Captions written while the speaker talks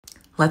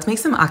Let's make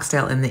some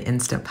oxtail in the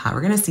Instant Pot.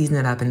 We're gonna season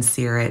it up and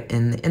sear it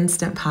in the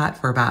Instant Pot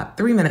for about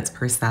 3 minutes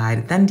per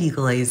side, then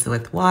deglaze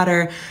with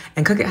water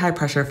and cook it high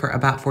pressure for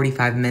about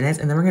 45 minutes.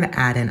 And then we're gonna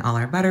add in all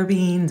our butter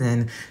beans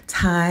and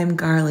thyme,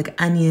 garlic,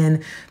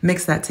 onion,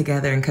 mix that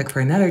together and cook for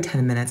another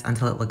 10 minutes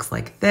until it looks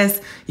like this.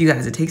 You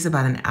guys, it takes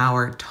about an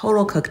hour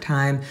total cook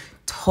time.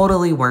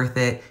 Totally worth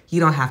it. You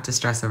don't have to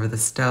stress over the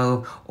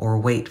stove or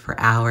wait for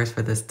hours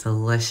for this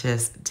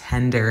delicious,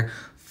 tender,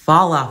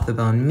 fall off the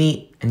bone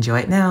meat. Enjoy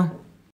it now.